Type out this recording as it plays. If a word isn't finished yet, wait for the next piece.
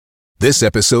This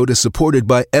episode is supported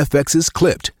by FX's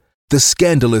Clipped, the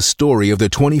scandalous story of the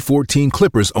 2014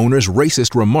 Clippers owner's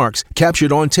racist remarks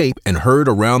captured on tape and heard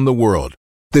around the world.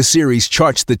 The series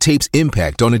charts the tape's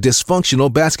impact on a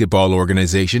dysfunctional basketball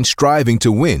organization striving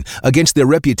to win against their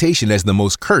reputation as the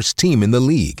most cursed team in the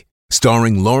league.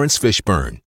 Starring Lawrence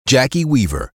Fishburne, Jackie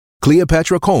Weaver,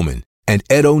 Cleopatra Coleman, and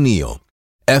Ed O'Neill.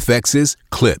 FX's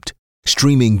Clipped,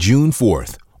 streaming June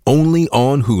 4th, only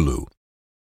on Hulu.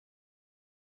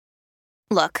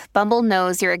 Look, Bumble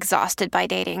knows you're exhausted by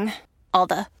dating. All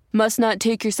the, must not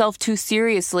take yourself too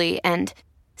seriously, and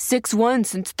 6'1"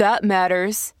 since that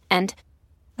matters, and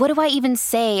what do I even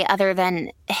say other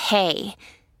than, hey?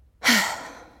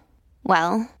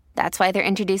 Well, that's why they're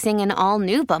introducing an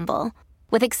all-new Bumble,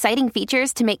 with exciting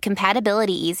features to make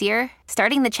compatibility easier,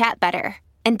 starting the chat better,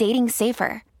 and dating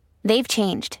safer. They've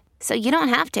changed, so you don't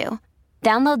have to.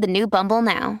 Download the new Bumble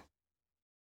now.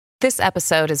 This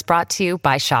episode is brought to you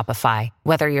by Shopify.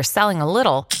 Whether you're selling a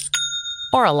little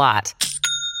or a lot,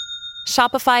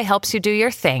 Shopify helps you do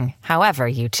your thing, however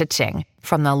you cha-ching.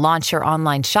 From the launch your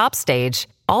online shop stage,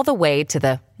 all the way to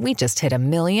the we just hit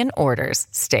 1 million orders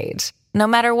stage. No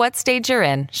matter what stage you're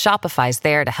in, Shopify's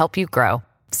there to help you grow.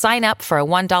 Sign up for a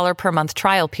 $1 per month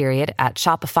trial period at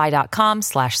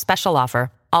shopify.com/special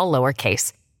offer, all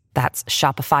lowercase. That's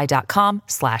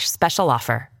shopify.com/special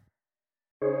offer.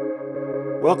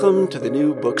 Welcome to the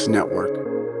New Books Network.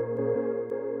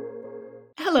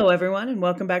 Hello, everyone, and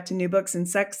welcome back to New Books in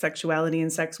Sex, Sexuality,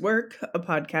 and Sex Work, a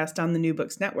podcast on the New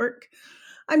Books Network.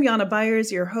 I'm Jana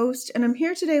Byers, your host, and I'm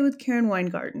here today with Karen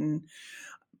Weingarten,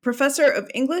 professor of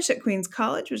English at Queens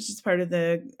College, which is part of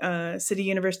the City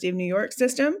University of New York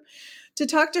system, to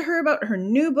talk to her about her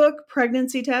new book,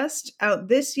 Pregnancy Test, out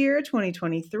this year,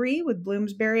 2023, with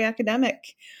Bloomsbury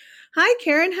Academic. Hi,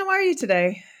 Karen. How are you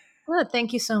today? Well,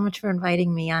 thank you so much for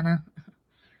inviting me, Anna.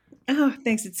 Oh,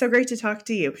 thanks. It's so great to talk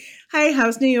to you. Hi,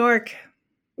 how's New York?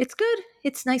 It's good.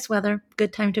 It's nice weather.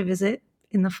 Good time to visit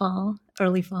in the fall,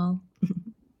 early fall.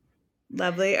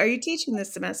 Lovely. Are you teaching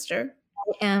this semester?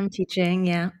 I am teaching,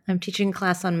 yeah. I'm teaching a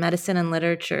class on medicine and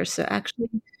literature. So actually,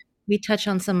 we touch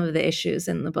on some of the issues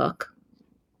in the book.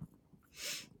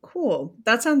 Cool.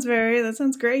 That sounds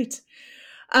great.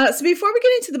 So before we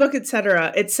get into the book,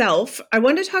 itself, I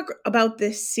want to talk about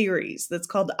this series that's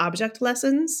called Object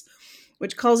Lessons,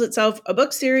 which calls itself a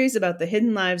book series about the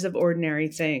hidden lives of ordinary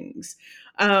things.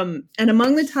 And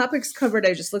among the topics covered,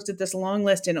 I just looked at this long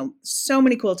list and so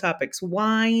many cool topics: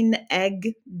 wine,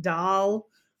 egg, doll,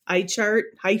 eye chart,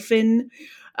 hyphen.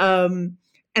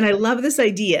 And I love this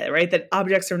idea, right, that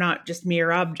objects are not just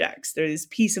mere objects. There's this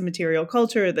piece of material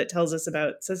culture that tells us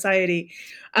about society.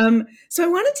 So I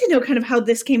wanted to know kind of how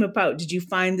this came about. Did you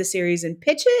find the series and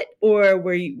pitch it, or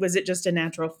was it just a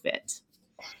natural fit?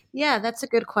 Yeah, that's a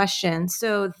good question.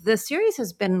 So the series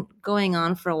has been going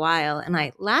on for a while, and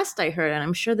last I heard, and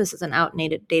I'm sure this is an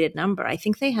outdated number, I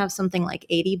think they have something like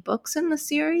 80 books in the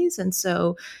series. And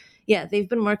so, yeah, they've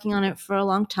been working on it for a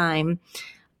long time.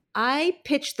 I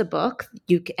pitched the book.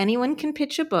 Anyone can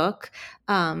pitch a book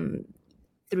through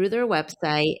their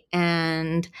website.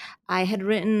 And I had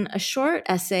written a short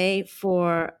essay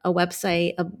for a blogging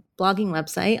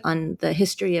website on the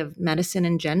history of medicine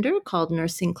and gender called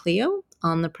Nursing Cleo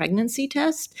on the pregnancy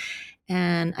test.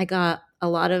 And I got a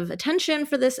lot of attention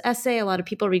for this essay. A lot of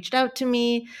people reached out to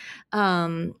me.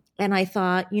 And I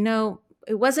thought,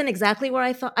 it wasn't exactly where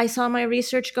I thought I saw my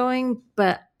research going,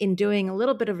 but in doing a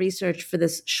little bit of research for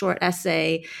this short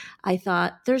essay, I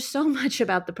thought there's so much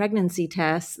about the pregnancy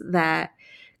test that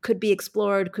could be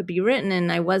explored, could be written,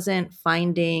 and I wasn't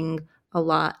finding a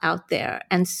lot out there.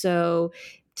 And so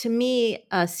to me,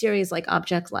 a series like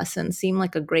Object Lessons seemed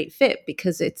like a great fit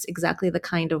because it's exactly the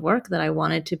kind of work that I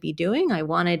wanted to be doing. I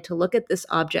wanted to look at this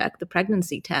object, the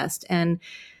pregnancy test, and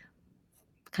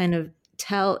kind of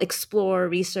explore,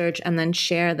 research, and then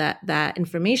share that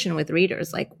information with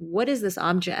readers. Like, what is this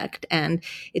object? And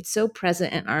it's so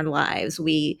present in our lives.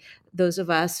 Those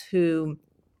of us who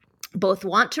both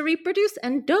want to reproduce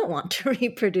and don't want to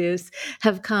reproduce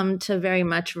have come to very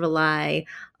much rely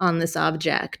on this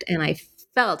object. And I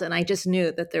felt, and I just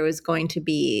knew that there was going to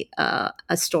be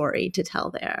a story to tell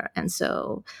there. And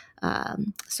so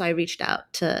I reached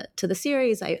out to the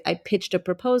series. I pitched a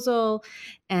proposal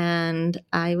and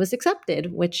I was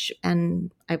accepted,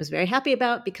 and I was very happy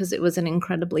about because it was an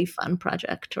incredibly fun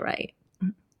project to write.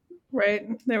 Right.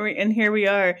 And here we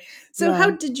are. So How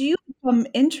did you become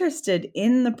interested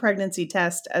in the pregnancy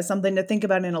test as something to think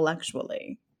about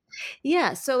intellectually?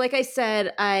 Yeah. So like I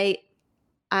said, I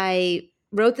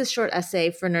wrote this short essay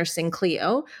for Nursing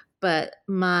Cleo, but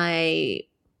my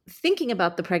thinking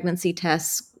about the pregnancy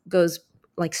test goes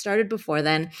started before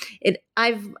then.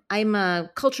 I'm a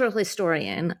cultural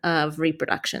historian of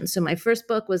reproduction. So my first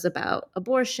book was about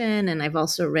abortion, and I've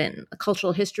also written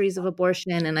cultural histories of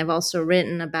abortion, and I've also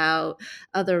written about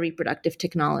other reproductive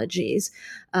technologies.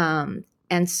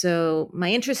 And so my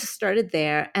interest started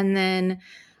there. And then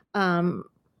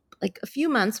like a few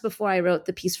months before I wrote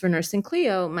the piece for Nursing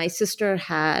Cleo, my sister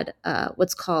had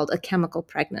what's called a chemical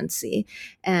pregnancy.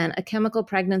 And a chemical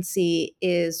pregnancy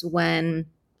is when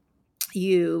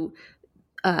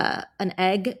an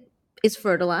egg is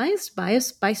fertilized by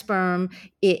sperm.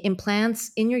 It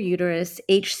implants in your uterus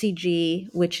HCG,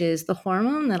 which is the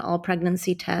hormone that all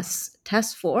pregnancy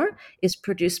tests for, is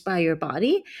produced by your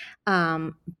body.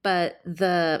 But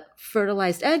the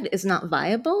fertilized egg is not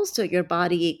viable, so your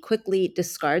body quickly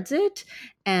discards it.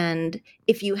 And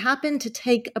if you happen to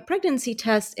take a pregnancy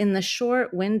test in the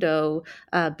short window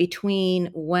between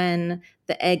when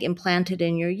the egg implanted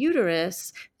in your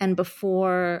uterus and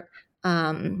before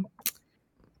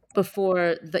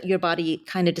your body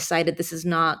kind of decided this is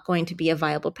not going to be a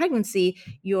viable pregnancy,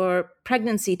 your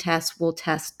pregnancy test will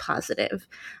test positive.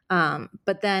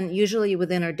 But then usually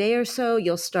within a day or so,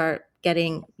 you'll start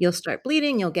bleeding,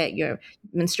 you'll get your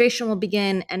menstruation will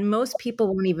begin, and most people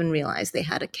won't even realize they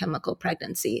had a chemical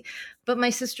pregnancy. But my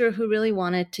sister, who really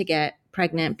wanted to get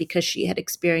pregnant because she had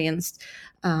experienced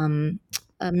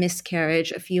a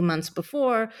miscarriage a few months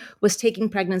before, was taking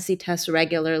pregnancy tests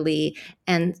regularly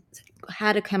and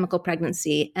had a chemical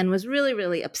pregnancy and was really,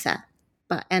 really upset.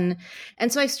 And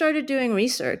so I started doing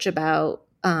research about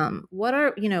why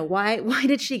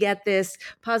did she get this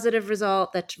positive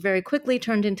result that very quickly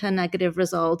turned into a negative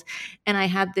result? And I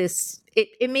had this,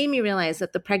 it made me realize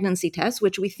that the pregnancy test,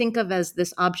 which we think of as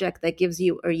this object that gives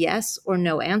you a yes or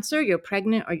no answer, you're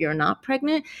pregnant or you're not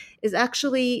pregnant, is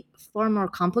actually far more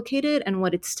complicated, and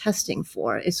what it's testing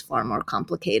for is far more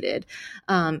complicated.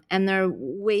 And there are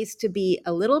ways to be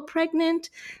a little pregnant,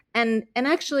 and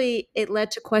actually it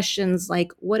led to questions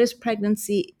like, what is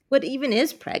pregnancy? What even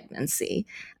is pregnancy?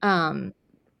 And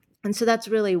so that's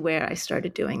really where I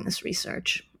started doing this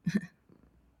research.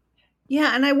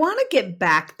 Yeah, and I want to get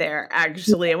back there,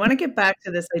 actually. I want to get back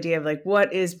to this idea of like,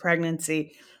 what is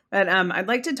pregnancy? But I'd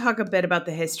like to talk a bit about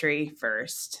the history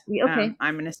first. Okay.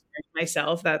 I'm an historian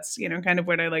myself. That's, kind of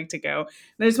where I like to go.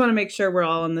 And I just want to make sure we're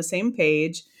all on the same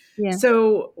page. Yeah.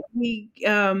 So we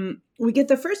get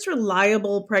the first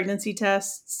reliable pregnancy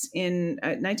tests in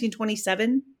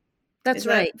 1927. That's Is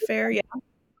right. that fair? Yeah.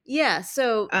 Yeah.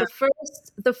 So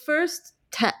the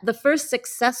first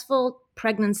successful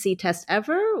pregnancy test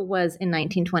ever was in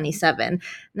 1927.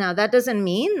 Now, that doesn't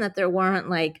mean that there weren't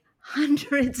like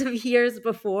hundreds of years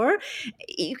before.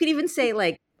 You could even say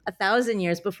like 1,000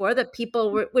 years before that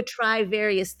people would try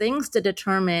various things to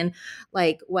determine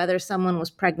like whether someone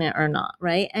was pregnant or not,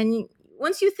 right? And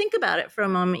once you think about it for a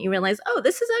moment, you realize, oh,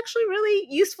 this is actually really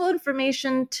useful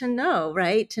information to know,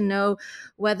 right? To know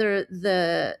whether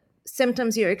the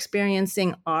symptoms you're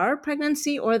experiencing are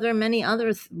pregnancy, or there are many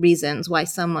other reasons why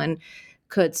someone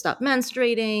could stop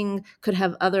menstruating, could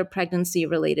have other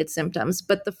pregnancy-related symptoms.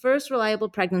 But the first reliable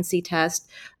pregnancy test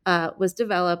was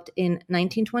developed in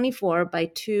 1924 by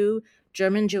two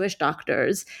German Jewish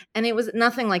doctors, and it was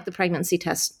nothing like the pregnancy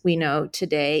test we know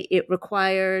today. It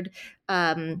required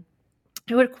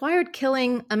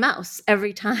killing a mouse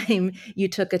every time you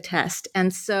took a test.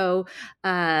 And so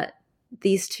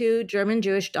these two German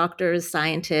Jewish doctors,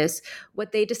 scientists,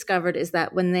 what they discovered is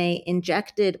that when they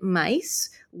injected mice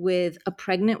with a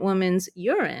pregnant woman's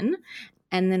urine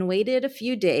and then waited a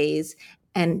few days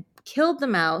and killed the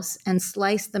mouse and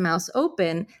sliced the mouse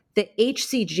open, the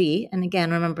HCG, and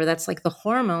again, remember, that's like the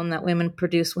hormone that women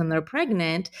produce when they're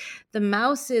pregnant, the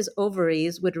mouse's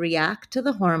ovaries would react to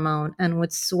the hormone and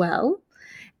would swell.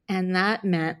 And that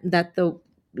meant that the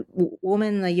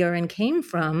woman the urine came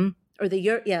from, or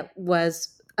was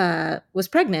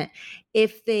pregnant.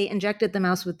 If they injected the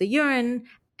mouse with the urine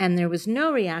and there was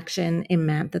no reaction, it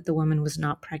meant that the woman was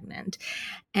not pregnant.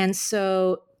 And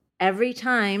so every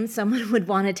time someone would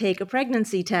want to take a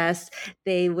pregnancy test,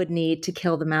 they would need to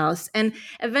kill the mouse. And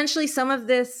eventually some of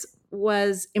this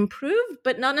was improved,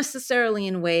 but not necessarily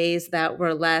in ways that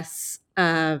were less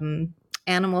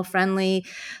animal friendly.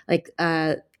 Like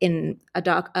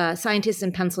scientists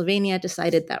in Pennsylvania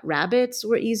decided that rabbits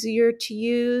were easier to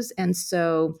use, and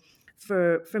so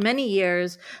for many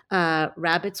years,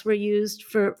 rabbits were used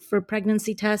for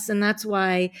pregnancy tests, and that's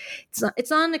why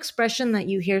it's not an expression that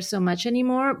you hear so much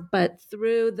anymore. But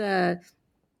through the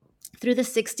through the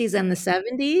 60s and the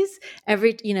 70s,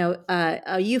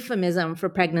 a euphemism for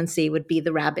pregnancy would be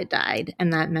the rabbit died.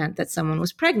 And that meant that someone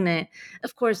was pregnant.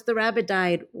 Of course, the rabbit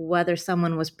died whether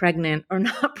someone was pregnant or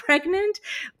not pregnant,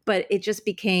 but it just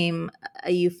became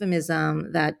a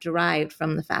euphemism that derived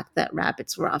from the fact that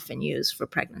rabbits were often used for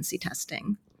pregnancy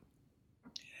testing.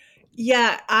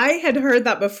 Yeah, I had heard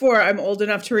that before. I'm old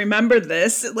enough to remember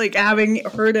this, like having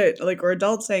heard it, like, or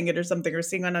adults saying it or something, or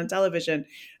seeing it on television.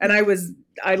 And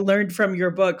I learned from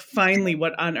your book finally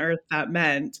what on earth that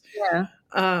meant.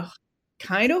 Yeah.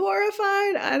 Kind of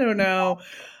horrified. I don't know.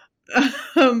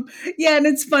 Yeah, and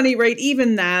it's funny, right?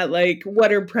 Even that, like,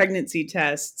 what are pregnancy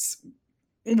tests?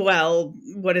 Well,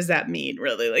 what does that mean,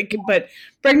 really? Like, but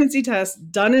pregnancy tests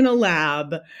done in a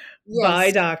lab by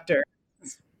Yes. doctors.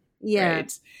 Yeah.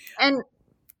 Right.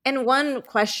 And one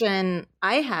question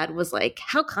I had was like,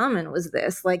 how common was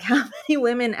this? Like, how many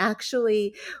women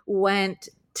actually went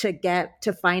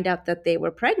to find out that they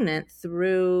were pregnant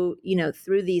through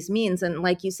these means? And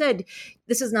like you said,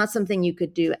 this is not something you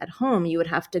could do at home. You would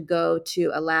have to go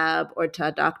to a lab or to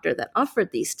a doctor that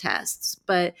offered these tests.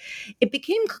 But it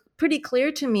became pretty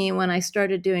clear to me when I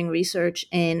started doing research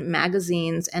in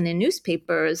magazines and in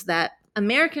newspapers that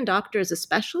American doctors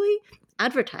especially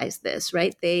advertise this,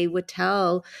 right? They would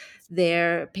tell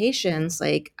their patients,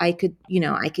 like, I could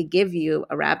give you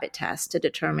a rabbit test to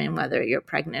determine whether you're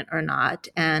pregnant or not.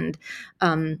 And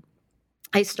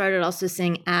I started also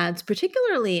seeing ads,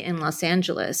 particularly in Los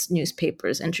Angeles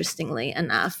newspapers, interestingly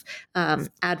enough,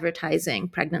 advertising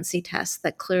pregnancy tests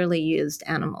that clearly used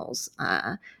animals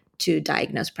to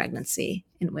diagnose pregnancy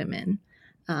in women.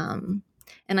 And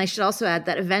I should also add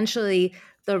that eventually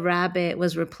the rabbit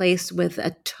was replaced with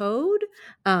a toad.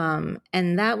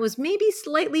 And that was maybe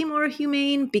slightly more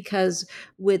humane because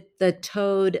with the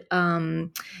toad,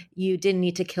 you didn't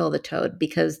need to kill the toad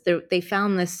because they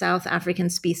found this South African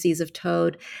species of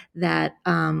toad that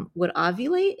would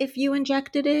ovulate if you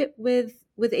injected it with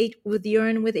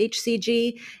urine with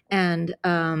HCG, and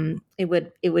it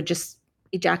would just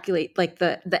ejaculate, like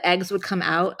the eggs would come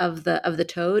out of the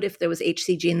toad if there was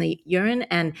HCG in the urine.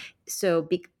 And so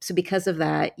because of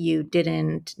that, you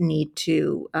didn't need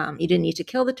to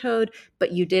kill the toad,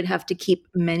 but you did have to keep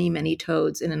many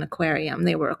toads in an aquarium.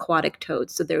 They were aquatic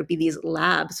toads, so there would be these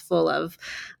labs full of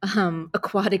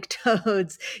aquatic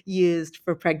toads used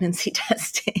for pregnancy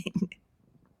testing.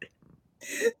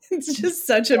 It's just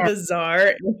such a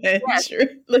bizarre image.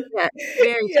 Yeah,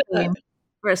 very strange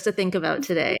for us to think about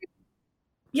today.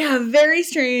 Yeah, very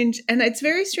strange. And it's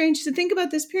very strange to think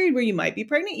about this period where you might be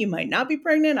pregnant, you might not be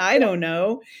pregnant, I don't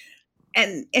know.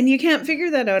 And you can't figure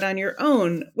that out on your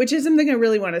own, which is something I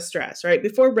really want to stress, right?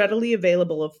 Before readily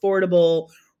available, affordable,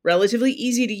 relatively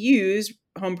easy to use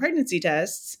home pregnancy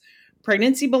tests,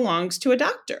 pregnancy belongs to a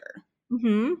doctor.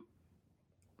 Mm-hmm.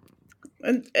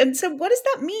 And so what does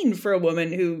that mean for a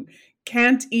woman who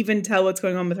can't even tell what's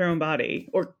going on with her own body,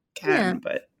 or can,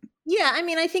 but... Yeah, I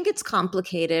mean, I think it's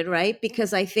complicated, right?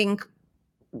 Because I think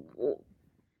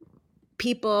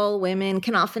women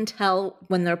can often tell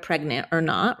when they're pregnant or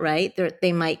not, right?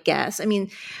 They might guess. I mean,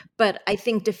 but I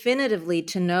think definitively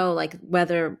to know, like,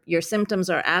 whether your symptoms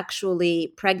are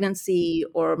actually pregnancy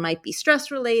or might be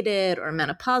stress related or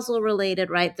menopausal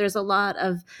related, right? There's a lot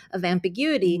of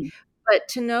ambiguity. Mm-hmm. But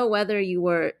to know whether you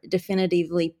were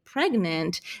definitively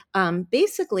pregnant,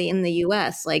 basically in the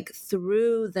U.S., like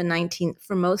through the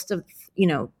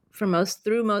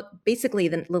basically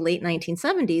the late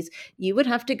 1970s, you would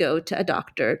have to go to a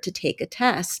doctor to take a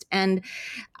test. And,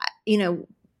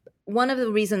 one of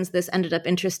the reasons this ended up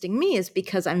interesting me is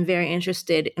because I'm very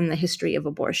interested in the history of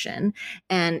abortion.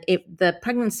 And if the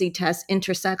pregnancy test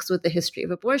intersects with the history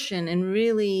of abortion in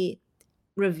really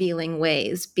revealing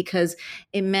ways, because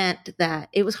it meant that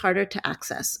it was harder to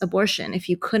access abortion if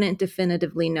you couldn't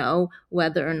definitively know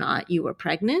whether or not you were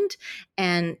pregnant.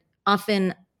 And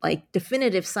often, like,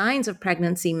 definitive signs of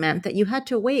pregnancy meant that you had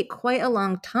to wait quite a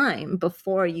long time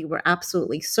before you were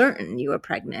absolutely certain you were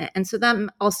pregnant. And so that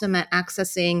also meant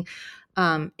accessing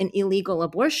an illegal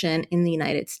abortion in the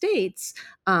United States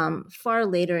far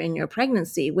later in your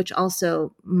pregnancy, which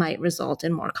also might result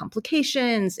in more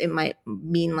complications. It might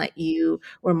mean that you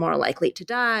were more likely to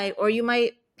die, or you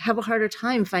might have a harder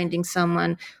time finding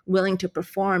someone willing to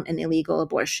perform an illegal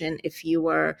abortion if you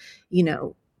were,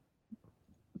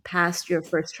 past your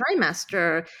first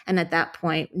trimester and at that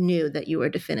point knew that you were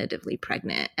definitively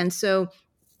pregnant. And so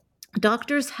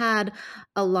doctors had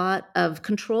a lot of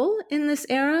control in this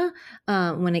era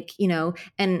when it,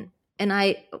 and And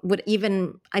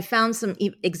I found some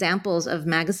examples of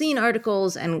magazine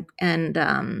articles and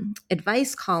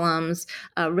advice columns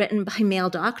written by male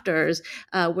doctors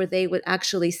where they would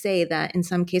actually say that in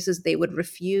some cases they would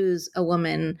refuse a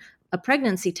woman a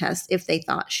pregnancy test if they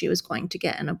thought she was going to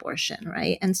get an abortion,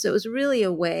 right? And so it was really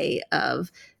a way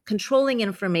of controlling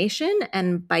information,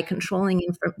 and by controlling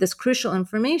this crucial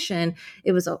information,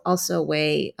 it was also a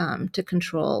way to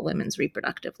control women's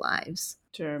reproductive lives.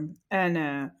 Sure.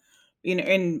 And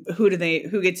and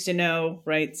who gets to know,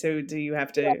 right? So do you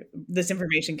have to, this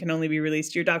information can only be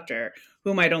released to your doctor,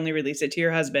 who might only release it to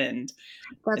your husband,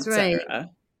 That's right. etc.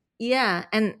 Yeah.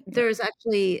 And there's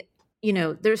actually,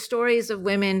 there's stories of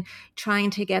women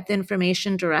trying to get the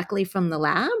information directly from the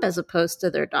lab as opposed to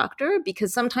their doctor,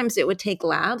 because sometimes it would take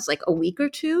labs like a week or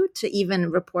two to even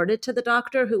report it to the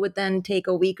doctor, who would then take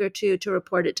a week or two to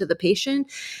report it to the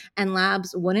patient. And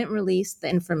labs wouldn't release the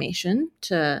information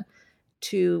to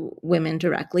women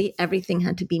directly. Everything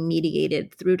had to be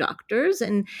mediated through doctors.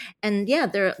 And yeah,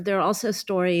 there are also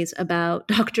stories about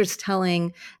doctors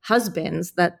telling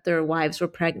husbands that their wives were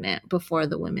pregnant before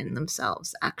the women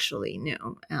themselves actually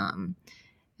knew.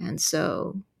 And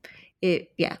so it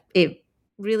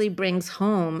really brings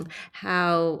home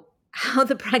how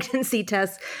the pregnancy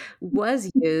test was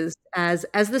used as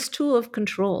this tool of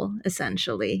control,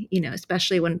 essentially,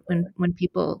 especially when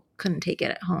people couldn't take it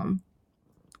at home.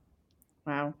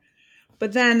 Wow.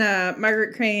 But then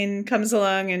Margaret Crane comes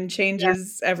along and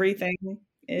changes everything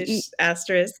ish,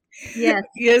 asterisk. Yes.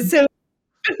 Yeah. So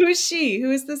who is she?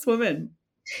 Who is this woman?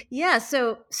 Yeah,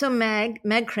 so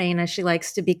Meg Crane, as she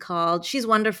likes to be called, she's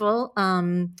wonderful.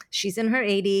 She's in her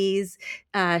 80s.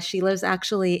 She lives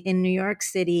actually in New York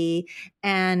City,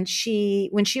 and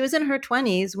when she was in her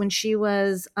 20s, when she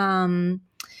was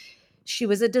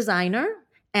a designer,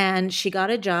 and she got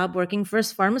a job working for a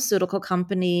pharmaceutical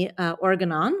company,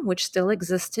 Organon, which still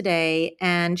exists today.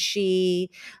 And she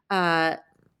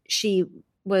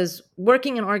was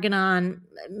working in Organon,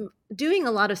 doing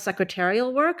a lot of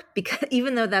secretarial work, because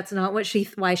even though that's not why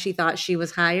she thought she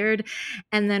was hired.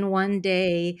 And then one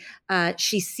day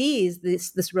she sees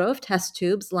this row of test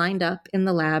tubes lined up in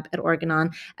the lab at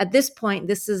Organon. At this point,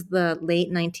 this is the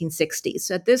late 1960s.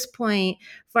 So at this point,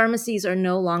 pharmacies are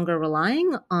no longer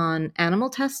relying on animal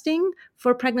testing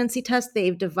for pregnancy tests.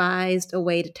 They've devised a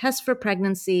way to test for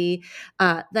pregnancy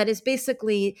that is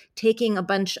basically taking a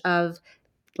bunch of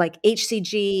like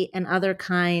HCG and other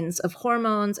kinds of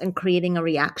hormones and creating a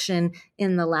reaction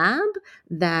in the lab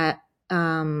that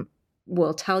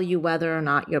will tell you whether or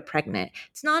not you're pregnant.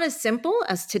 It's not as simple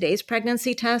as today's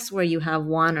pregnancy tests where you have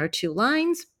one or two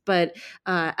lines, but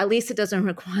at least it doesn't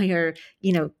require,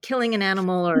 killing an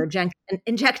animal or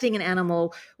injecting an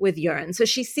animal with urine. So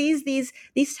she sees these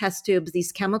test tubes,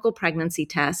 these chemical pregnancy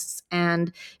tests,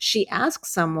 and she asks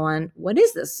someone, "What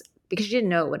is this?" Because she didn't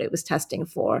know what it was testing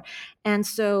for. And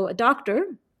so a doctor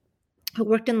who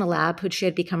worked in the lab, who she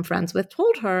had become friends with,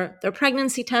 told her their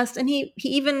pregnancy test. And he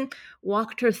even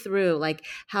walked her through like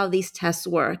how these tests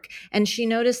work. And she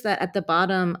noticed that at the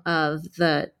bottom of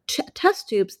the test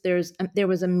tubes, there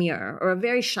was a mirror or a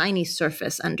very shiny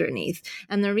surface underneath.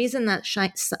 And the reason that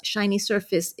shiny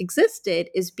surface existed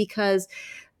is because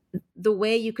the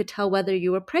way you could tell whether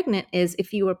you were pregnant is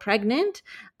if you were pregnant,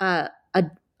 a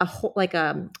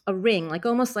ring, like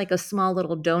almost like a small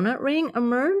little donut ring,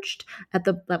 emerged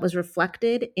that was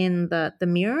reflected in the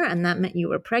mirror, and that meant you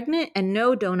were pregnant. And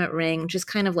no donut ring, just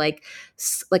kind of like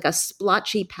a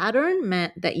splotchy pattern,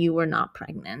 meant that you were not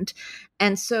pregnant.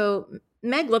 And so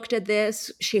Meg looked at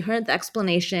this, she heard the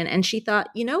explanation, and she thought,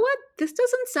 you know what? This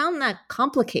doesn't sound that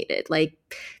complicated. Like,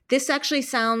 this actually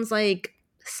sounds like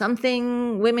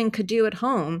something women could do at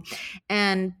home.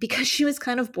 And because she was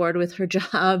kind of bored with her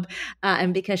job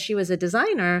and because she was a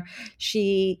designer,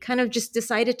 she kind of just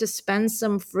decided to spend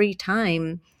some free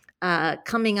time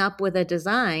coming up with a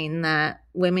design that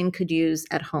women could use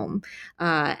at home.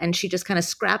 And she just kind of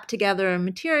scrapped together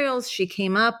materials. She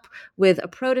came up with a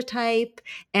prototype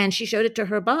and she showed it to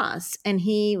her boss. And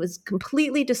he was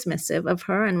completely dismissive of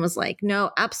her and was like, "No,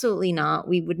 absolutely not.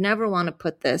 We would never want to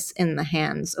put this in the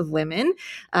hands of women.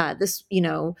 There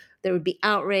would be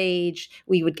outrage.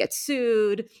 We would get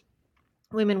sued.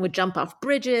 Women would jump off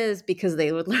bridges because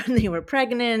they would learn they were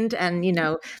pregnant, and,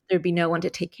 there'd be no one to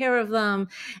take care of them."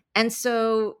 And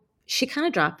so she kind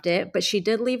of dropped it, but she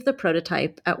did leave the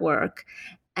prototype at work.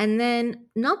 And then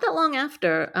not that long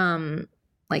after,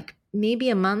 like maybe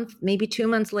a month, maybe 2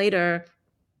 months later,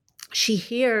 she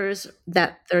hears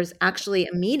that there's actually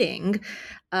a meeting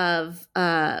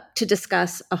to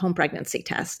discuss a home pregnancy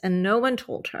test, and no one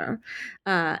told her.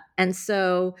 And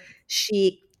so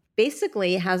she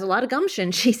basically has a lot of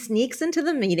gumption. She sneaks into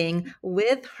the meeting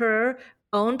with her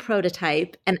own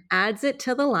prototype and adds it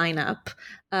to the lineup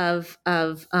of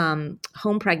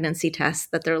home pregnancy tests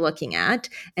that they're looking at,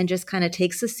 and just kind of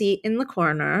takes a seat in the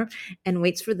corner and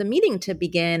waits for the meeting to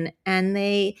begin. And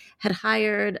they had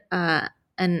hired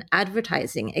an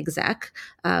advertising exec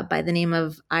by the name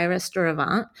of Ira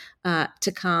Sturavant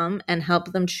to come and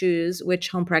help them choose which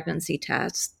home pregnancy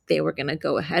tests they were going to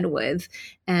go ahead with.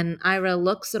 And Ira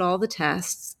looks at all the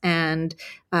tests and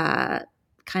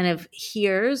kind of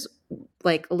hears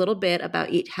like a little bit about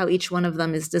how each one of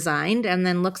them is designed, and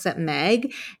then looks at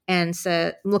Meg and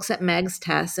looks at Meg's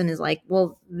test and is like,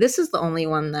 well, this is the only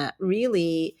one that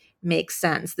really makes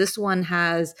sense. This one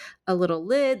has a little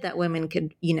lid that women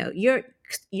could,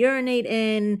 urinate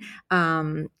in.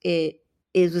 It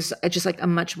was just like a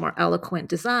much more eloquent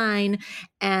design.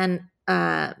 And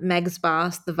Meg's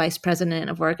boss, the vice president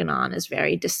of Organon, is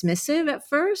very dismissive at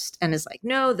first and is like,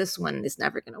 no, this one is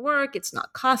never going to work. It's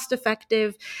not cost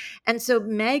effective. And so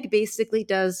Meg basically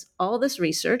does all this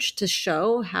research to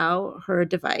show how her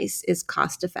device is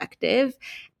cost effective.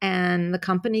 And the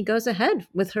company goes ahead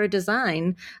with her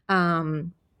design.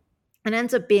 And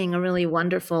ends up being a really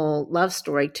wonderful love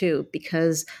story too,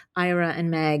 because Ira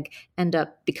and Meg end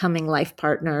up becoming life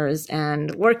partners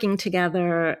and working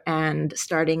together and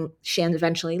starting. Shan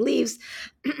eventually leaves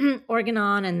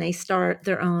Organon and they start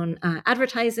their own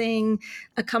advertising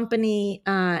company,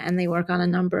 and they work on a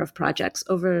number of projects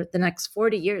over the next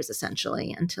 40 years,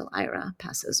 essentially, until Ira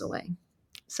passes away.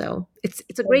 So it's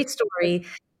a great story.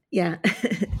 Yeah.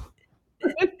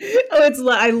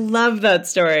 I love that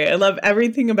story. I love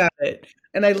everything about it.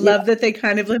 And I love that they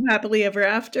kind of live happily ever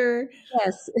after.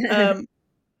 Yes.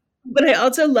 But I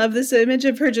also love this image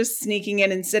of her just sneaking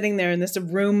in and sitting there in this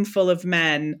room full of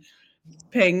men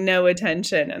paying no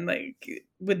attention and like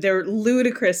with their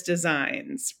ludicrous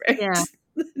designs, right? Yeah.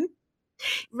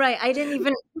 Right. I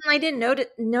didn't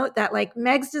note that, like,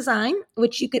 Meg's design,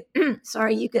 which you could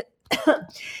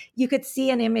you could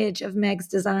see an image of Meg's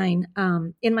design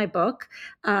in my book,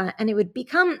 and it would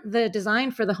become the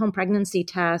design for the home pregnancy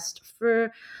test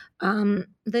for the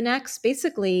next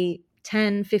basically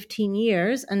 10, 15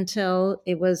 years until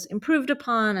it was improved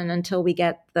upon and until we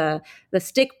get the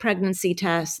stick pregnancy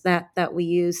test that we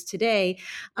use today.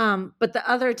 But the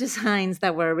other designs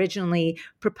that were originally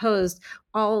proposed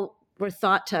all were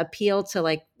thought to appeal to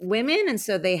like women. And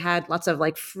so they had lots of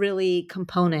like frilly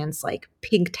components like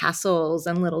pink tassels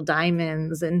and little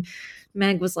diamonds. And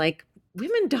Meg was like,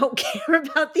 women don't care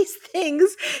about these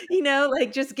things,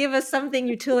 like just give us something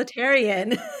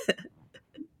utilitarian.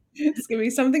 It's going to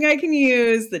be something I can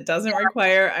use that doesn't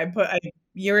require I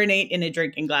urinate in a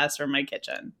drinking glass from my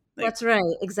kitchen. Like, that's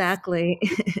right. Exactly.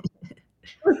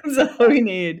 That's all we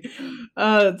need.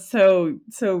 It's so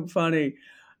funny.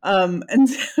 And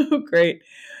so great.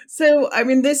 So, I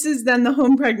mean, this is then the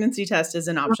home pregnancy test is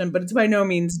an option, but it's by no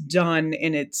means done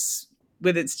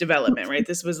with its development, right?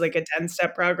 This was like a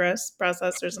 10-step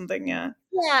process or something. Yeah.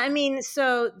 Yeah. I mean,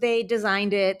 so they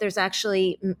designed it. There's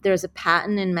a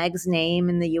patent in Meg's name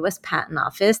in the US Patent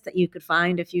Office that you could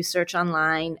find if you search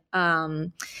online.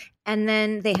 And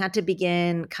then they had to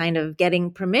begin kind of getting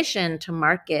permission to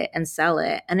market and sell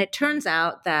it. And it turns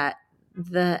out that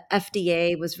the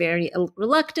FDA was very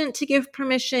reluctant to give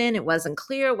permission. It wasn't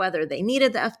clear whether they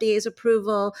needed the FDA's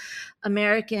approval.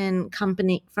 American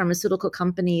pharmaceutical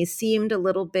companies seemed a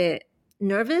little bit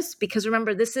nervous because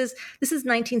remember, this is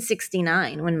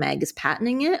 1969 when Meg is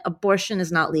patenting it. Abortion is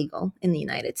not legal in the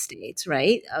United States,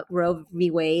 right? Roe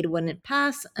v. Wade wouldn't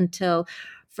pass until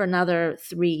for another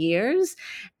 3 years.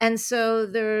 And so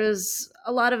there's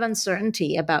a lot of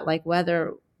uncertainty about like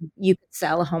whether you could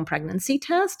sell a home pregnancy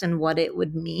test and what it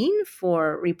would mean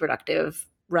for reproductive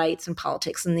rights and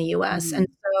politics in the US. Mm-hmm. And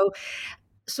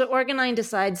so Organon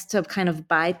decides to kind of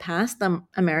bypass the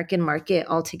American market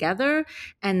altogether,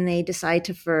 and they decide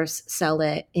to first sell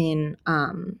it in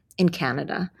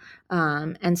Canada.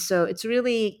 And so it's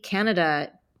really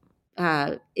Canada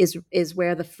is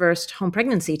where the first home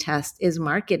pregnancy test is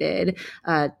marketed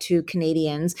to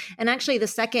Canadians. And actually the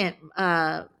second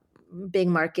big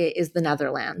market is the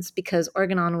Netherlands, because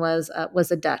Organon was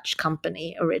a Dutch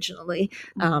company originally.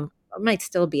 Might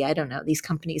still be, I don't know. These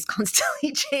companies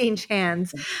constantly change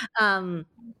hands.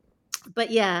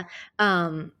 But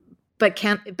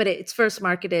but it's first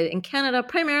marketed in Canada,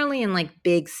 primarily in like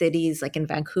big cities like in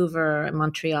Vancouver,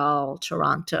 Montreal,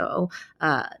 Toronto,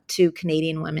 to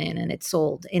Canadian women, and it's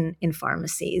sold in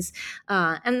pharmacies.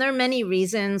 And there are many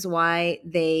reasons why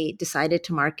they decided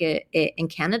to market it in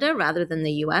Canada rather than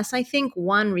the US. I think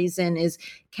one reason is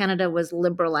Canada was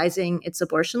liberalizing its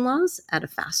abortion laws at a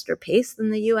faster pace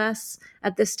than the US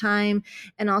at this time.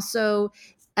 And also,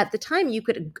 at the time, you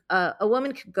could a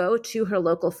woman could go to her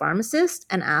local pharmacist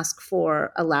and ask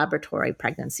for a laboratory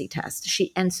pregnancy test.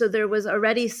 And so there was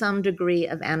already some degree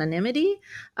of anonymity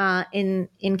in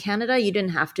Canada. You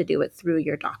didn't have to do it through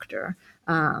your doctor,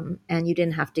 and you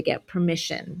didn't have to get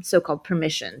permission, so-called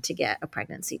permission, to get a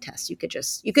pregnancy test. You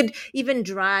could even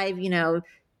drive,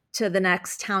 to the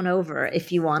next town over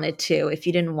if you wanted to, if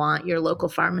you didn't want your local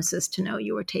pharmacist to know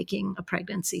you were taking a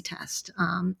pregnancy test.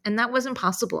 And that wasn't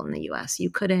possible in the US. You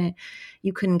couldn't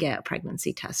get a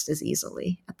pregnancy test as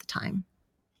easily at the time.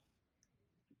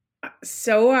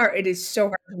 It is so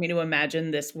hard for me to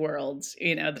imagine this world,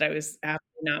 that I was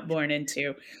absolutely not born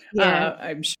into. Yeah.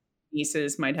 I'm sure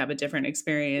nieces might have a different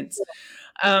experience.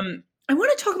 I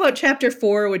want to talk about chapter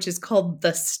 4, which is called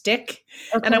The Stick.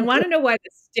 Okay. And I want to know why the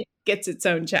stick gets its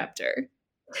own chapter.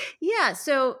 Yeah.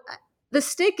 So the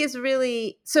stick is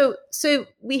really, so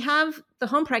we have the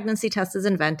home pregnancy test is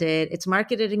invented. It's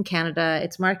marketed in Canada.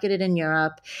 It's marketed in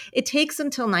Europe. It takes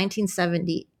until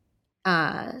 1977.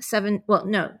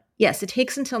 It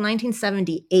takes until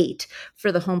 1978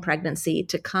 for the home pregnancy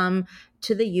to come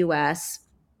to the US.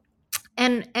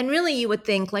 And really you would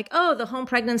think like, oh, the home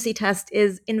pregnancy test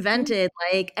is invented,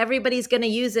 like everybody's going to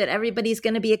use it, everybody's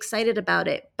going to be excited about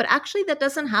it. But actually that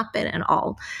doesn't happen at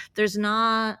all.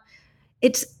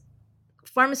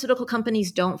 Pharmaceutical companies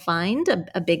don't find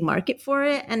a big market for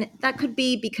it. And that could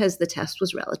be because the test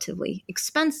was relatively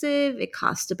expensive. It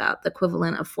cost about the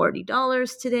equivalent of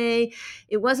 $40 today.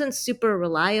 It wasn't super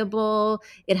reliable.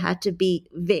 It had to be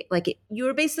you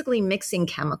were basically mixing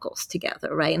chemicals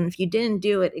together, right? And if you didn't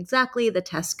do it exactly, the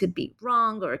test could be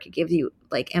wrong, or it could give you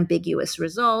like ambiguous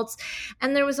results.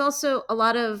 And there was also a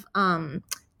lot of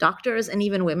doctors and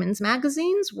even women's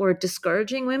magazines were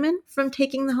discouraging women from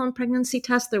taking the home pregnancy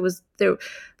test.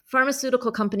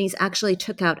 Pharmaceutical companies actually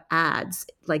took out ads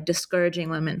like discouraging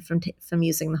women from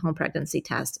using the home pregnancy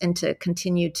test and to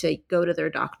continue to go to their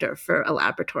doctor for a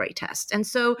laboratory test. And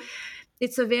so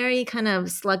it's a very kind of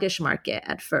sluggish market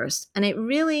at first. And it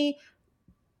really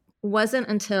wasn't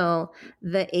until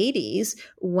the 80s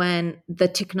when the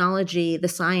technology, the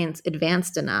science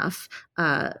advanced enough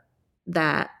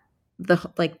that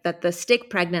the stick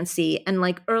pregnancy and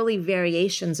like early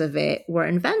variations of it were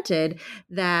invented,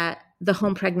 that the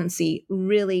home pregnancy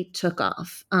really took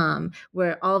off,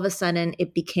 where all of a sudden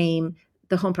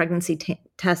the home pregnancy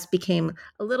test became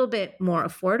a little bit more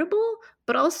affordable,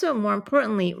 but also more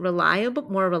importantly,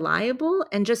 more reliable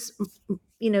and just,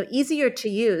 easier to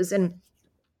use. And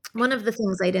one of the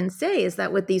things I didn't say is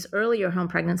that with these earlier home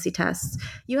pregnancy tests,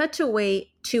 you had to wait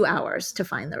 2 hours to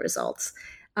find the results.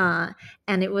 And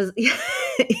it was,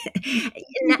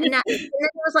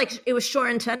 it was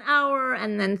shortened to an hour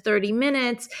and then 30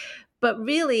 minutes. But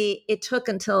really, it took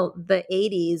until the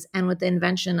 80s, and with the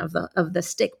invention of the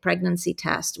stick pregnancy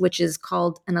test, which is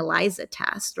called an ELISA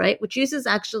test, right? Which uses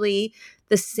actually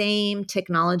the same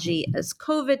technology as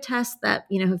COVID tests that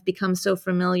have become so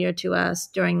familiar to us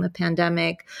during the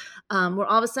pandemic, where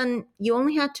all of a sudden you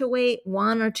only had to wait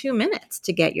 1 or 2 minutes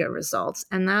to get your results,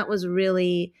 and that was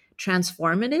really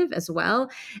transformative as well.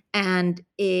 And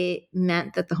it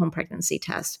meant that the home pregnancy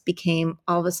test became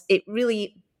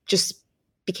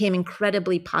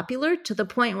incredibly popular, to the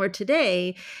point where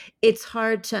today it's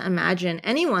hard to imagine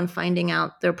anyone finding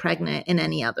out they're pregnant in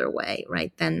any other way,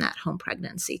 right, than that home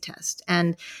pregnancy test.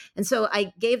 And so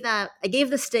I gave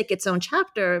the stick its own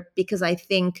chapter because I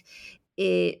think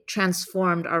it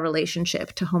transformed our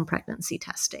relationship to home pregnancy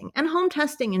testing and home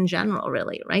testing in general,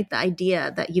 really, right? The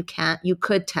idea that you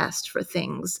could test for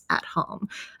things at home,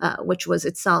 which was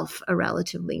itself a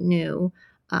relatively new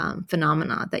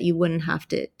phenomena, that you wouldn't have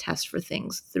to test for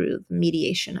things through the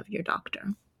mediation of your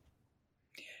doctor.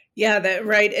 Yeah, that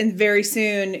right. And very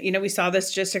soon, we saw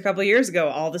this just a couple of years ago.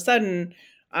 All of a sudden,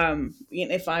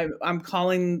 if I'm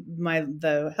calling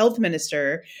the health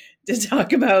minister to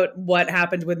talk about what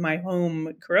happened with my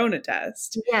home corona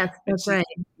test. Yes, that's right.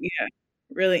 Yeah,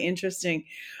 really interesting.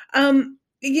 So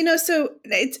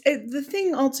it's the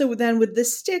thing also then with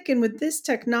this stick and with this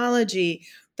technology,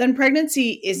 then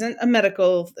pregnancy isn't a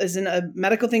medical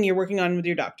thing you're working on with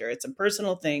your doctor. It's a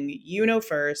personal thing,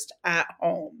 first at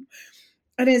home.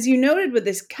 And as you noted with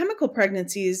these chemical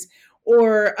pregnancies,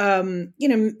 or,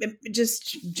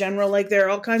 just general, like there are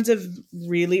all kinds of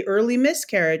really early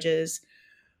miscarriages,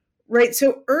 right?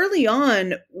 So early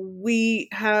on,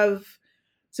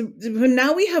 so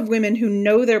now we have women who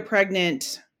know they're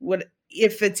pregnant, what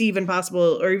if it's even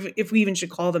possible, or if we even should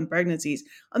call them pregnancies,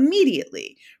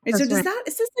 immediately, right? So That's right.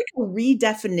 is this like a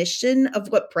redefinition of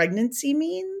what pregnancy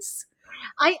means?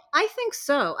 I think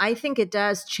so. I think it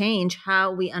does change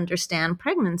how we understand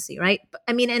pregnancy, right?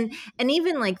 I mean, and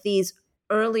even like these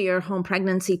earlier home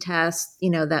pregnancy tests,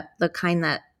 that the kind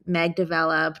that Meg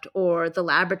developed, or the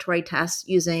laboratory tests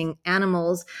using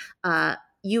animals,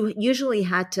 you usually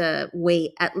had to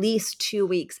wait at least 2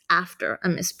 weeks after a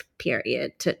missed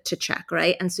period to check,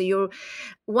 right? And so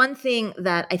one thing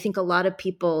that I think a lot of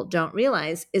people don't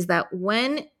realize is that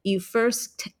when you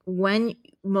first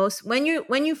miss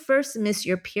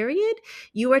your period,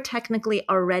 you are technically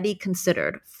already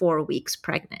considered 4 weeks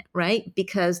pregnant, right?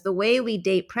 Because the way we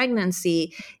date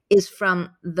pregnancy is from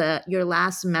the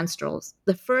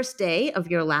first day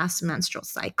of your last menstrual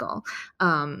cycle.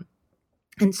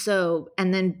 And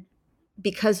then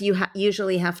because you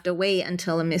usually have to wait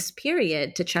until a missed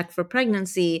period to check for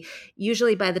pregnancy,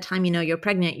 usually by the time you know you're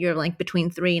pregnant, you're like between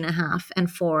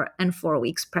 3.5 and 4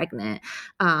 weeks pregnant.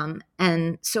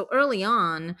 And so early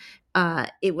on,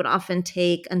 it would often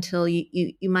take until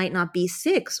you might not be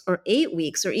 6 or 8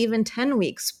 weeks or even 10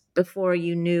 weeks before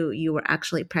you knew you were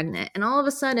actually pregnant. And all of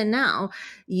a sudden now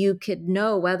you could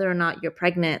know whether or not you're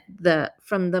pregnant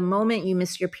from the moment you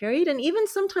miss your period, and even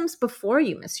sometimes before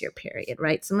you miss your period,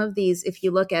 right? Some of these, if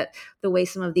you look at the way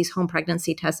some of these home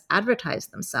pregnancy tests advertise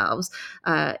themselves,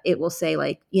 it will say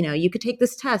like, you could take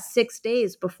this test 6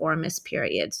 days before a missed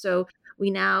period. So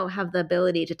we now have the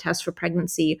ability to test for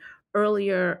pregnancy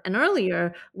earlier and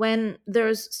earlier when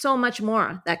there's so much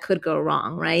more that could go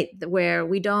wrong, right? Where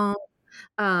we don't,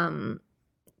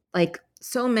 like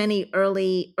so many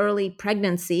early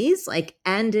pregnancies like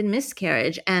end in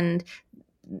miscarriage, and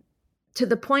to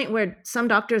the point where some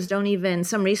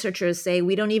researchers say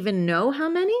we don't even know how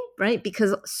many, right?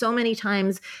 Because so many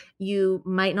times you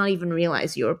might not even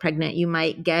realize you were pregnant. You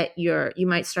might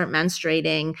start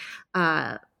menstruating,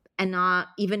 and not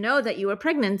even know that you were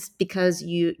pregnant, because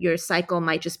your cycle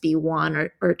might just be 1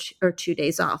 or 2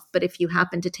 days off. But if you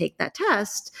happen to take that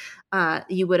test,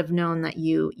 you would have known that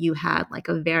you had like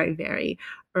a very, very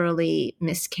early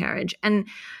miscarriage. And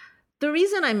the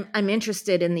reason I'm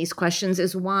interested in these questions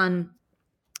is, one,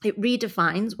 it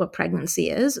redefines what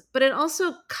pregnancy is, but it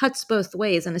also cuts both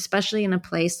ways. And especially in a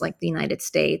place like the United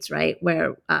States, right,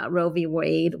 where Roe v.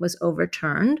 Wade was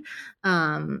overturned,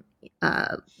 not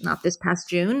this past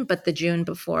June, but the June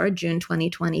before, June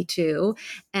 2022.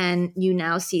 And you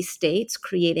now see states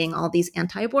creating all these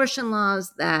anti-abortion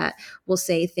laws that will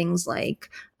say things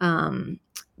like,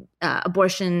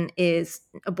 abortion is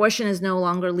no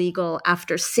longer legal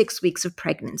after 6 weeks of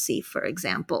pregnancy, for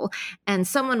example. And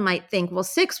someone might think, well,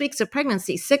 6 weeks of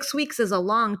pregnancy, 6 weeks is a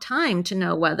long time to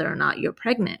know whether or not you're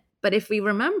pregnant. But if we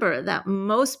remember that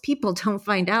most people don't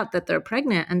find out that they're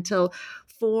pregnant until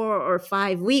 4 or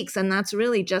 5 weeks, and that's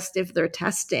really just if they're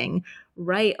testing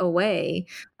right away,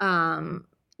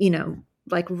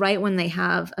 like right when they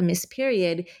have a missed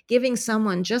period, giving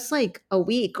someone just like a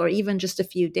week or even just a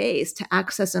few days to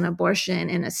access an abortion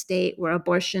in a state where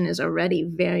abortion is already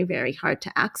very, very hard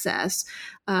to access,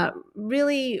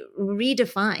 really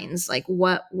redefines like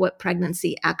what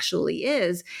pregnancy actually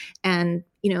is. And,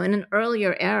 in an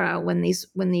earlier era when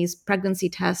these pregnancy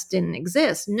tests didn't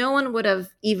exist, no one would have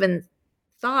even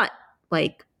thought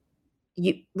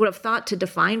to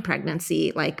define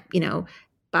pregnancy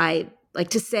by like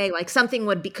to say like something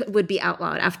would be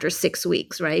outlawed after 6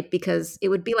 weeks, right? Because it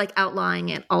would be like outlawing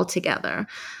it altogether.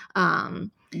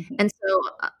 And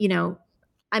so,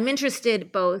 I'm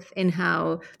interested both in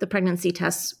how the pregnancy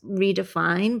tests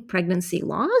redefine pregnancy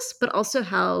laws, but also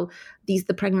how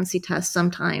the pregnancy tests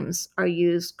sometimes are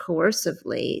used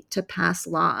coercively to pass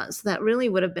laws that really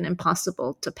would have been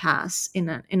impossible to pass in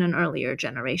an earlier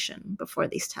generation before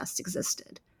these tests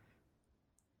existed.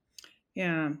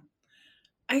 Yeah.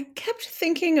 I kept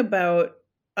thinking about,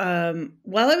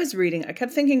 while I was reading, I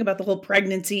kept thinking about the whole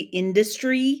pregnancy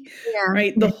industry,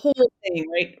 right? The whole thing,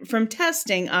 right? From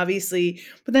testing, obviously,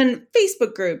 but then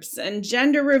Facebook groups and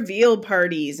gender reveal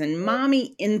parties and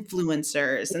mommy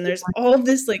influencers. And there's all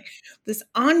this, like, this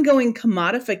ongoing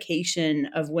commodification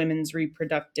of women's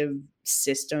reproductive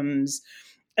systems.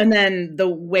 And then the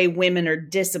way women are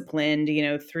disciplined,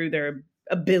 through their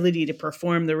ability to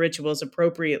perform the rituals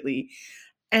appropriately.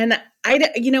 And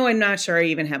I'm not sure I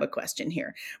even have a question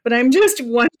here, but I'm just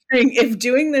wondering if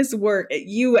doing this work,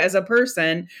 you as a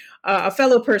person, a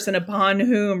fellow person upon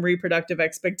whom reproductive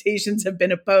expectations have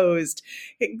been opposed,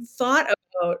 thought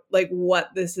about like what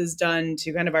this has done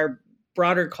to kind of our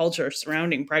broader culture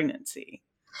surrounding pregnancy.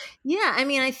 Yeah, I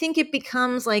mean, I think it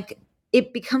becomes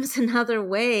another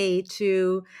way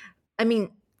to, I mean,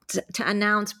 to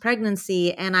announce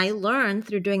pregnancy. And I learned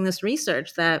through doing this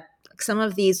research that some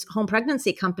of these home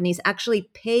pregnancy companies actually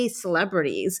pay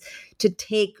celebrities to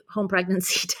take home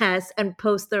pregnancy tests and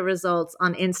post their results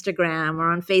on Instagram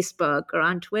or on Facebook or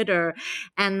on Twitter.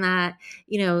 And that,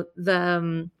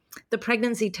 the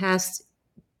pregnancy test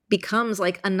becomes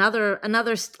like another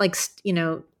like,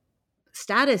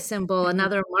 status symbol, Mhm.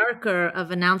 another marker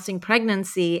of announcing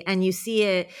pregnancy. And you see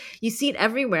it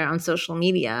everywhere on social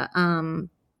media.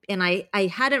 And I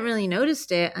hadn't really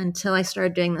noticed it until I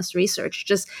started doing this research,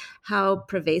 just how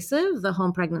pervasive the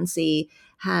home pregnancy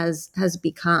has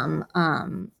become,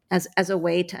 as a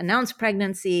way to announce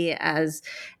pregnancy, as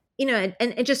and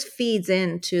it just feeds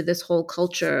into this whole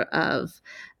culture of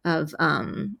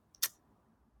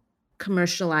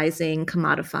commercializing,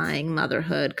 commodifying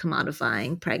motherhood,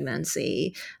 commodifying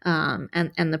pregnancy,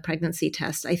 and the pregnancy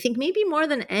test. I think maybe more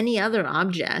than any other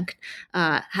object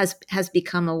has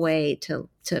become a way to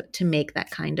make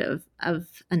that kind of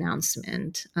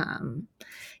announcement.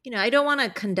 I don't want to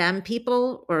condemn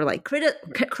people or like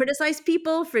criticize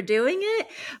people for doing it,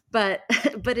 but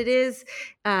but it is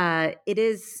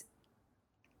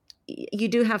you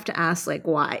do have to ask like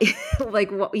why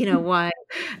like what why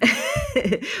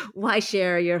why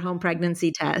share your home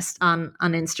pregnancy test on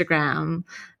Instagram.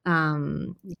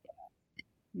 um so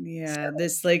Yeah,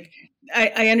 this like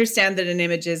I understand that an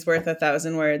image is worth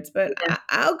 1,000 words, but yeah,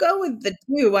 I'll go with the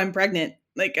two. I'm pregnant.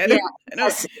 Like yeah, I don't,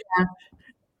 yes, yeah,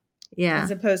 yeah,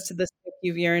 as opposed to the stick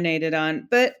you've urinated on.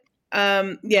 But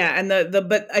yeah, and the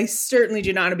but I certainly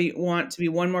do not want to be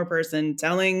one more person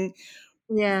telling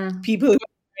yeah, people who are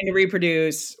trying to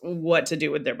reproduce what to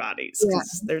do with their bodies, yeah.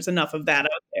 because there's enough of that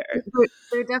out there.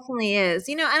 There definitely is,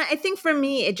 and I think for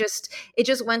me, it just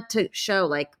went to show,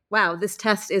 like, wow, this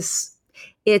test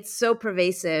it's so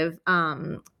pervasive.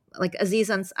 Like Aziz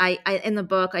I in the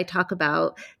book I talk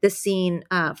about the scene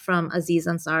from Aziz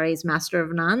Ansari's Master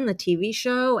of None, the TV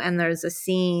show, and there's a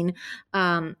scene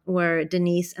where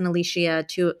Denise and Alicia,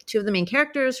 two of the main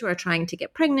characters, who are trying to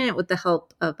get pregnant with the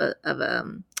help of a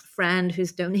friend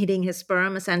who's donating his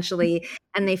sperm, essentially,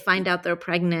 and they find out they're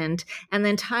pregnant, and the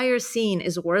entire scene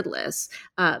is wordless,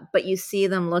 but you see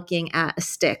them looking at a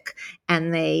stick,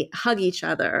 and they hug each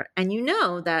other, and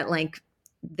that, like,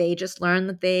 they just learned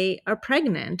that they are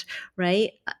pregnant,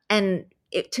 right? And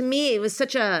to me, it was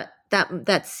such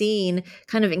that scene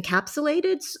kind of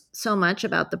encapsulated so much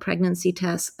about the pregnancy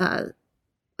test,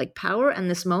 like, power and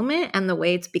this moment, and the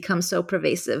way it's become so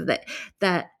pervasive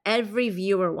that every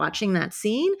viewer watching that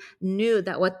scene knew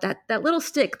that what that little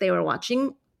stick they were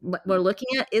watching, what we're looking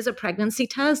at, is a pregnancy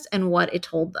test, and what it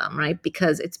told them, right?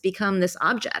 Because it's become this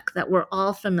object that we're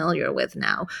all familiar with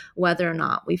now, whether or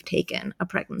not we've taken a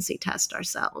pregnancy test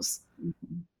ourselves.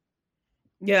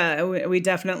 Yeah, we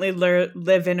definitely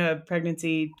live in a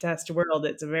pregnancy test world.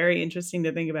 It's very interesting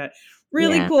to think about.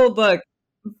 Really Yeah. cool book,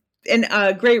 and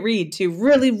a great read too.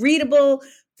 Really readable,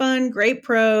 fun, great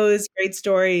prose, great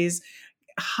stories.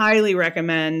 Highly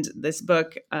recommend this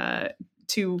book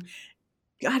to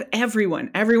God, everyone.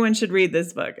 Everyone should read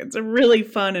this book. It's a really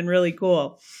fun and really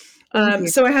cool. Thank you.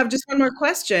 So I have just one more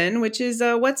question, which is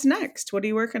what's next? What are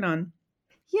you working on?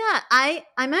 Yeah,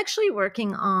 I'm actually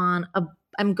working on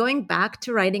I'm going back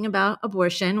to writing about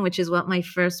abortion, which is what my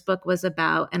first book was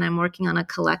about, and I'm working on a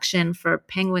collection for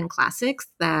Penguin Classics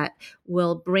that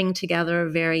will bring together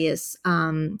various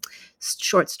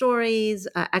short stories,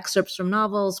 excerpts from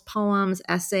novels, poems,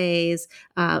 essays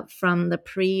from the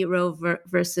pre-Roe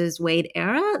versus Wade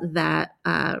era that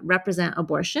represent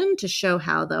abortion, to show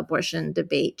how the abortion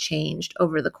debate changed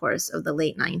over the course of the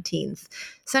late 19th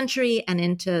century and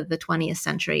into the 20th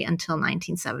century until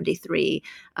 1973,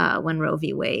 when Roe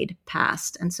v. Wade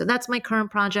passed. And so that's my current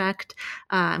project.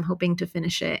 I'm hoping to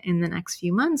finish it in the next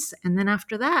few months. And then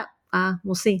after that,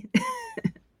 we'll see.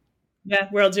 Yeah,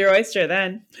 world's your oyster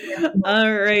then.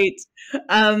 All right.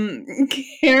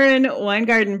 Karen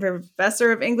Weingarten,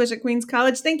 professor of English at Queen's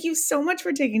College, thank you so much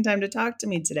for taking time to talk to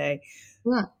me today.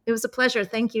 Yeah, it was a pleasure.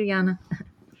 Thank you, Yana.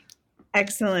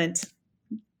 Excellent.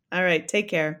 All right. Take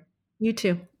care. You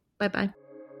too. Bye-bye.